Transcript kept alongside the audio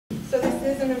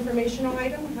This is an informational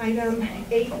item, item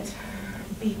 8B,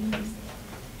 please.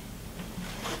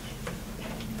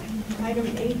 Item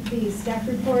 8B, staff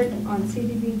report on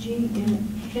CDBG in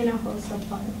Hinojosa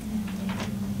file.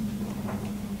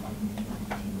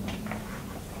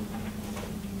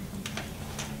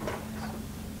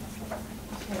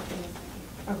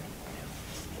 Okay.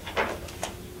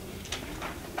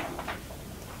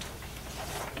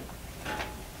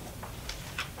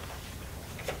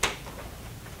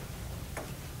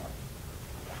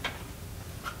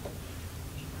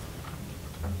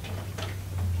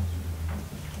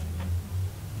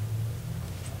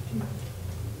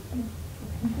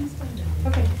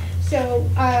 Okay, so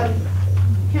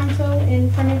council,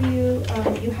 in front of you,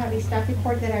 you have a staff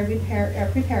report that I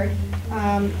prepared.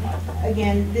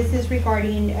 Again, this is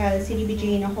regarding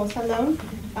CDBG and a wholesale loan.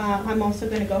 I'm also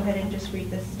going to go ahead and just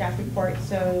read the staff report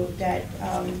so that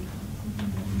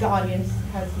the audience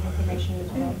has the information as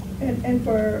well. And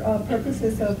for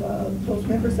purposes of those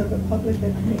members of the public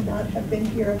that may not have been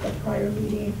here at the prior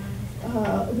meeting,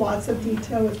 lots of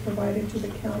detail is provided to the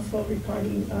council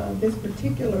regarding this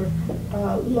particular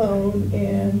loan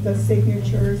and the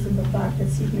signatures and the fact that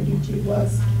CDBG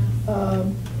was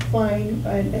fine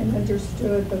and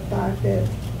understood the fact that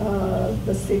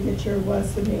the signature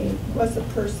was the name, was the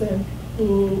person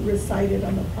who resided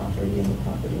on the property and the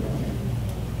property owner.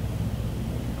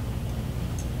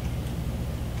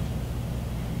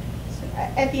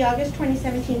 At the August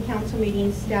 2017 council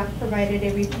meeting, staff provided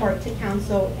a report to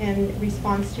council in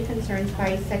response to concerns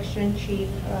by Section Chief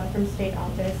from State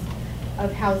Office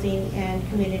of Housing and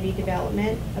Community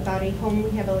Development about a home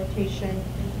rehabilitation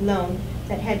loan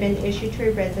that had been issued to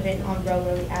a resident on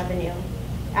Railroad Avenue.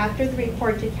 After the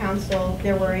report to council,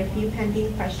 there were a few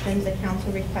pending questions that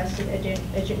council requested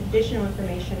additional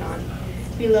information on.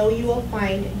 Below you will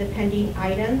find the pending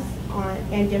items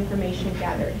and information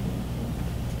gathered.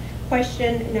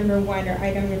 Question number one, or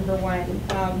item number one,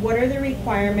 what are the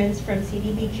requirements from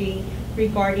CDBG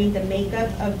regarding the makeup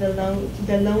of the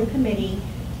loan committee,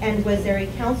 and was there a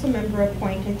council member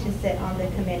appointed to sit on the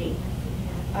committee?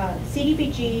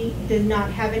 CDBG does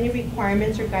not have any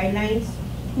requirements or guidelines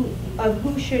of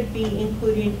who should be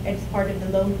included as part of the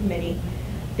loan committee.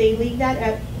 They leave that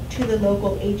up to the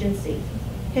local agency.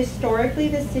 Historically,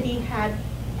 the city had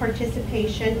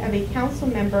participation of a council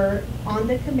member on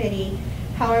the committee.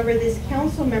 However, this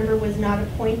council member was not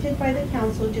appointed by the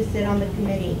council to sit on the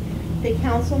committee. The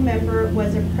council member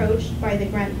was approached by the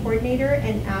grant coordinator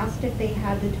and asked if they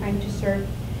had the time to serve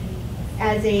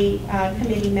as a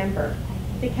committee member.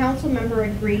 The council member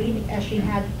agreed, as she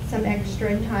had some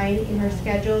extra time in her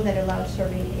schedule that allowed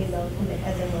serving as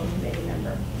a loan committee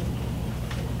member.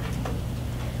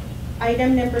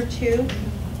 Item number two,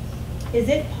 is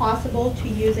it possible to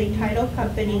use a title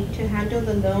company to handle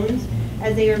the loans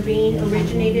as they are being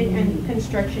originated and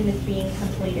construction is being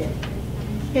completed?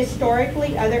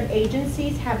 Historically, other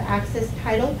agencies have accessed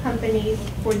title companies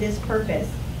for this purpose.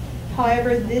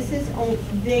 However,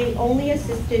 they only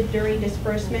assisted during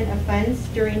disbursement of funds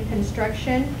during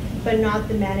construction, but not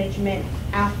the management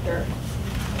after.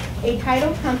 A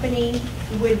title company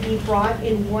would be brought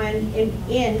in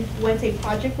once a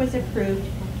project was approved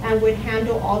and would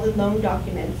handle all the loan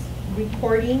documents,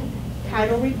 recording,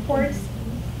 title reports,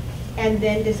 and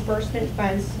then disbursement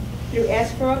funds through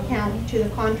escrow account to the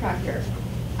contractor.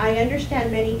 I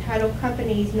understand many title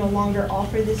companies no longer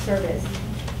offer this service.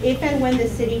 If and when the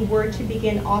city were to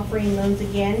begin offering loans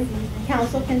again,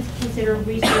 council can consider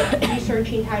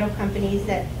researching title companies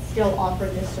that still offer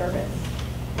this service.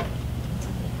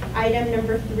 Item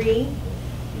number three,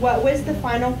 what was the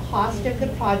final cost of the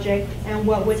project and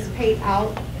what was paid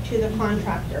out to the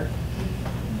contractor?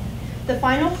 The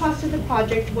final cost of the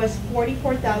project was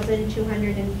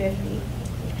 $44,250.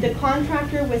 The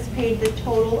contractor was paid the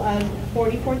total of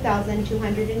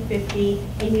 $44,250,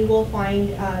 and you will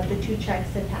find the two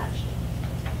checks attached.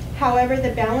 However,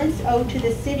 the balance owed to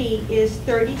the city is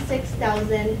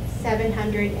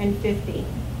 $36,750.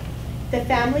 The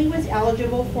family was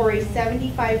eligible for a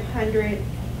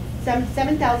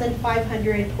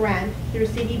 $7,500 grant through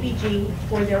CDBG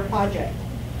for their project.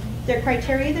 The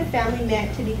criteria the family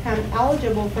met to become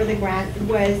eligible for the grant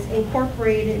was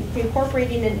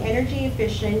incorporating an energy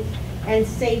efficient and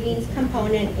savings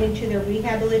component into the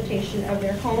rehabilitation of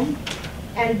their home,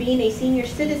 and being a senior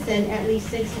citizen at least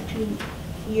 62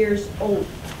 years old.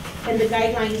 And the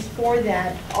guidelines for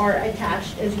that are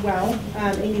attached as well,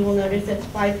 and you will notice that's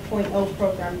 5.0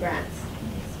 program grants.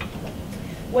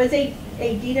 Was a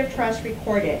deed of trust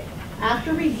recorded?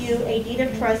 After review, a deed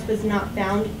of trust was not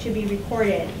found to be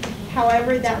recorded.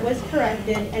 However, that was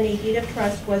corrected and a deed of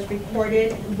trust was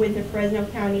recorded with the Fresno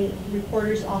County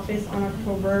Recorder's Office on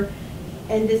October,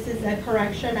 and this is a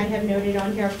correction, I have noted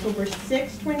on here October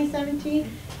 6, 2017.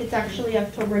 It's actually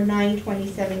October 9,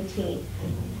 2017.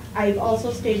 I've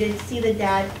also stated, see the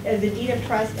deed of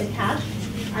trust attached.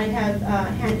 I have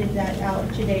handed that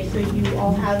out today, so you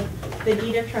all have the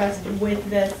deed of trust with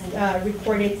the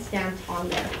recorded stamp on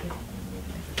there.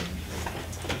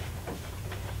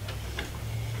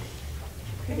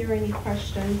 Are there any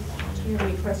questions? Do you have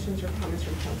any questions or comments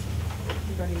from council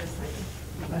regarding this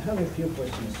item? I have a few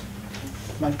questions.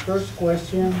 My first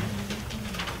question,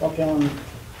 okay,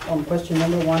 on question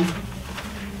number 1,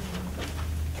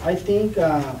 I think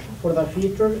for the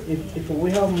future, if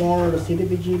we have more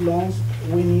CDBG loans,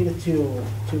 we need to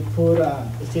put a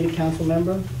city council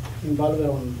member involved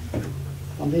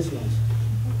on these loans.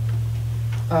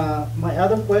 My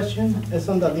other question is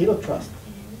on the deed of trust.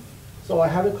 So I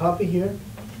have a copy here.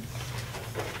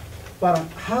 But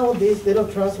how this deed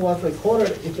of trust was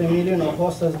recorded if Emilio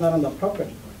Hinojosa is not on the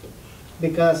property?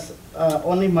 Because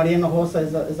only Maria Hinojosa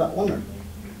is the owner.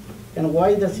 And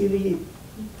why the city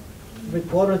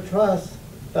recorded trust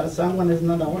that someone is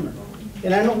not the owner?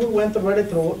 And I know we went already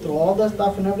through all that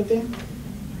stuff and everything,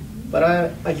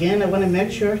 but again, I want to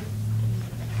make sure.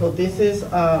 So this is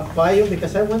bio,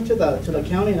 because I went to the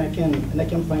county and I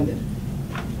can find it.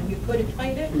 You couldn't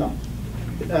find it? No.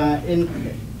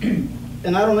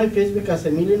 And I don't know if it's because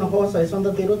Emilio Hinojosa is on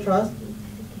the deed of trust,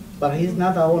 but he's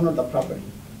not the owner of the property.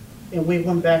 And we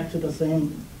went back to the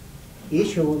same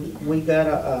issue we got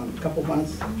a couple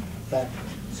months back.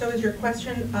 So is your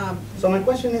question, So my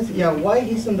question is, yeah, why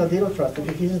he's on the deed of trust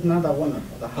if he's not the owner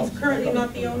of the house? he's currently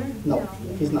not the owner? No,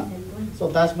 he's not. So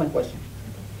that's my question.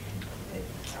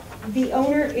 The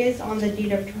owner is on the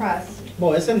deed of trust.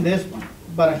 Well, it's in this one,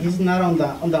 but he's not on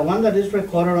the one that is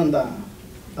recorded on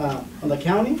the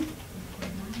county.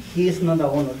 He is not the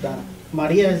owner.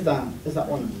 Maria is the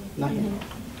owner, not him.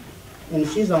 And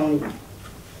she's the only one.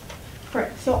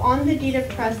 Correct. So on the deed of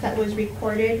trust that was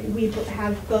recorded, we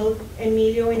have both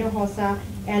Emilio Hinojosa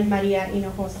and Maria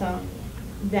Hinojosa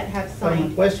that have But my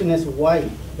signed. question is why?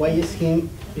 Why is him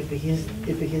if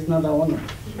he's not the owner?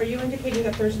 Are you indicating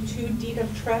that there's 2 deed of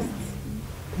trusts?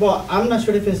 Well, I'm not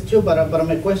sure if it's true, but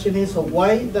my question is, so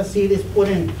why the city is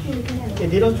putting a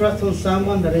deed of trust on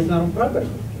someone that is not on property?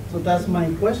 So that's my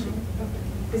question.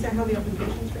 Is that how the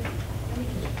application's written?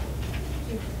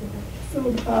 So,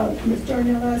 Mr.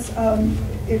 Ornelas,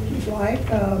 if you'd like,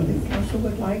 if council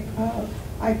would like,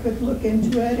 I could look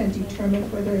into it and determine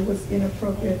whether it was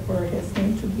inappropriate for his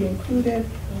name to be included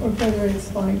or whether it's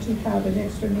fine to have an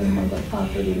extra name on the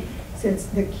property, since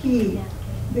the key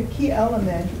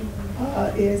element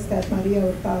is that Maria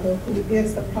Hurtado, who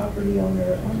is the property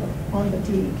owner on the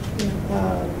deed,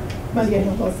 Maria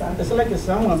Hinojosa. It's like if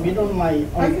someone been on my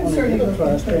I can on the certainly deed of look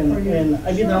trust into it for you. and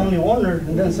I be the only owner,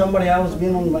 and then somebody else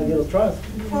been on my deed of trust,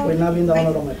 we're not being the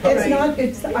owner of my property.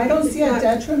 I don't see a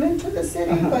detriment to the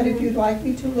city, but if you'd like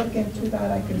me to look into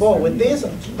that, I can. Well, with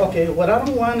certainly this, okay, what I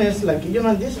don't want is like,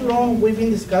 this loan, we've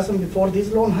been discussing before,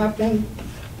 this loan happened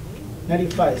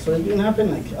 95, so it's been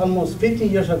happening like almost 50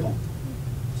 years ago.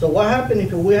 So what happened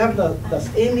if we have the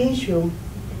same issue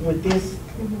with this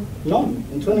loan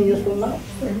in 20 years from now?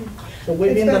 So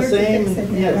we've been the It's better to same, fix it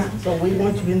now. yes, so we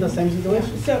want to be in the same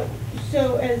situation.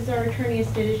 So as our attorney has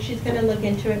stated, she's going to look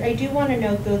into it. I do want to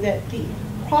note, though, that the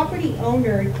property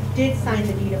owner did sign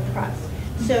the deed of trust.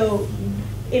 So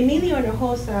Emilio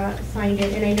Hinojosa signed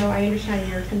it, and I understand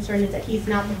your concern is that he's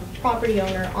not the property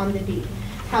owner on the deed.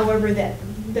 However, that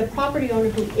the property owner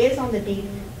who is on the deed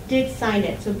did sign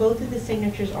it, so both of the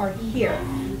signatures are here.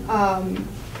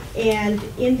 And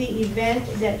in the event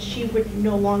that she would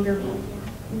no longer,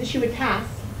 she would pass,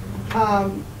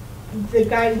 we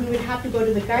would have to go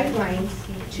to the guidelines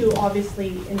to obviously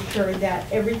ensure that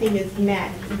everything is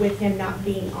met with him not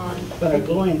being on But the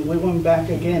deed. we went back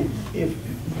again. If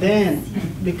then,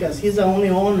 because he's the only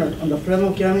owner on the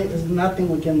Fresno County, there's nothing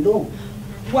we can do.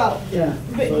 Well, Yeah,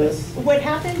 but so it's, what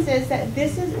happens is that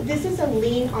this is a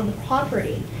lien on the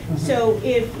property. So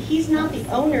if he's not the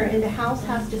owner and the house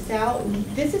has to sell,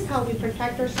 this is how we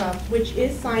protect ourselves, which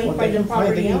is well, signed by they the can fight, they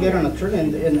property can get an owner.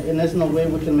 attorney, and there's no way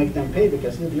we can make them pay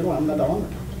because I'm not the owner.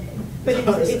 But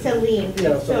it's a lien.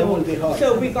 Yeah, so it will be hard.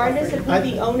 So regardless of who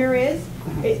the owner is,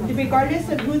 regardless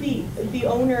of who the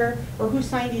owner or who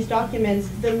signed these documents,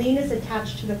 the lien is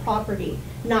attached to the property,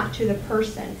 not to the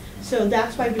person. So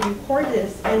that's why we record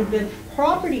this, and the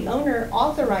property owner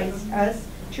authorized us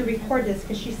to record this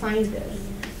because she signed this.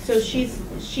 So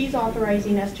she's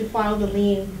authorizing us to file the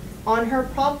lien on her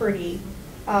property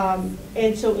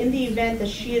And so in the event that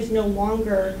she is no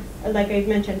longer, like I've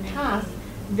mentioned, passed,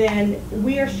 then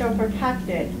we are still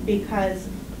protected because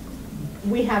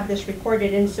we have this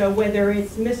recorded. And so whether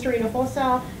it's Mr.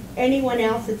 Hinojosa, anyone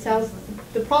else that sells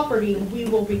the property, we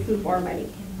will recoup our money.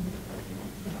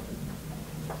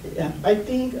 Yeah, I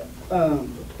think the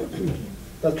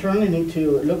attorney need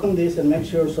to look on this and make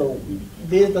sure so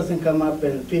this doesn't come up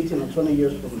in 15 or 20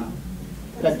 years from now.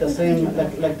 Like the same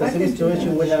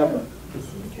situation we have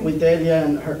with Delia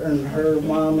and her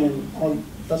mom and all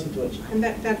that situation. And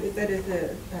that is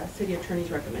the city attorney's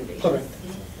recommendation. Correct.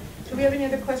 Do we have any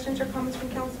other questions or comments from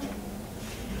council?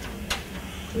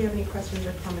 Do we have any questions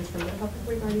or comments from the public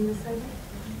regarding this item?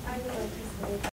 I would like to say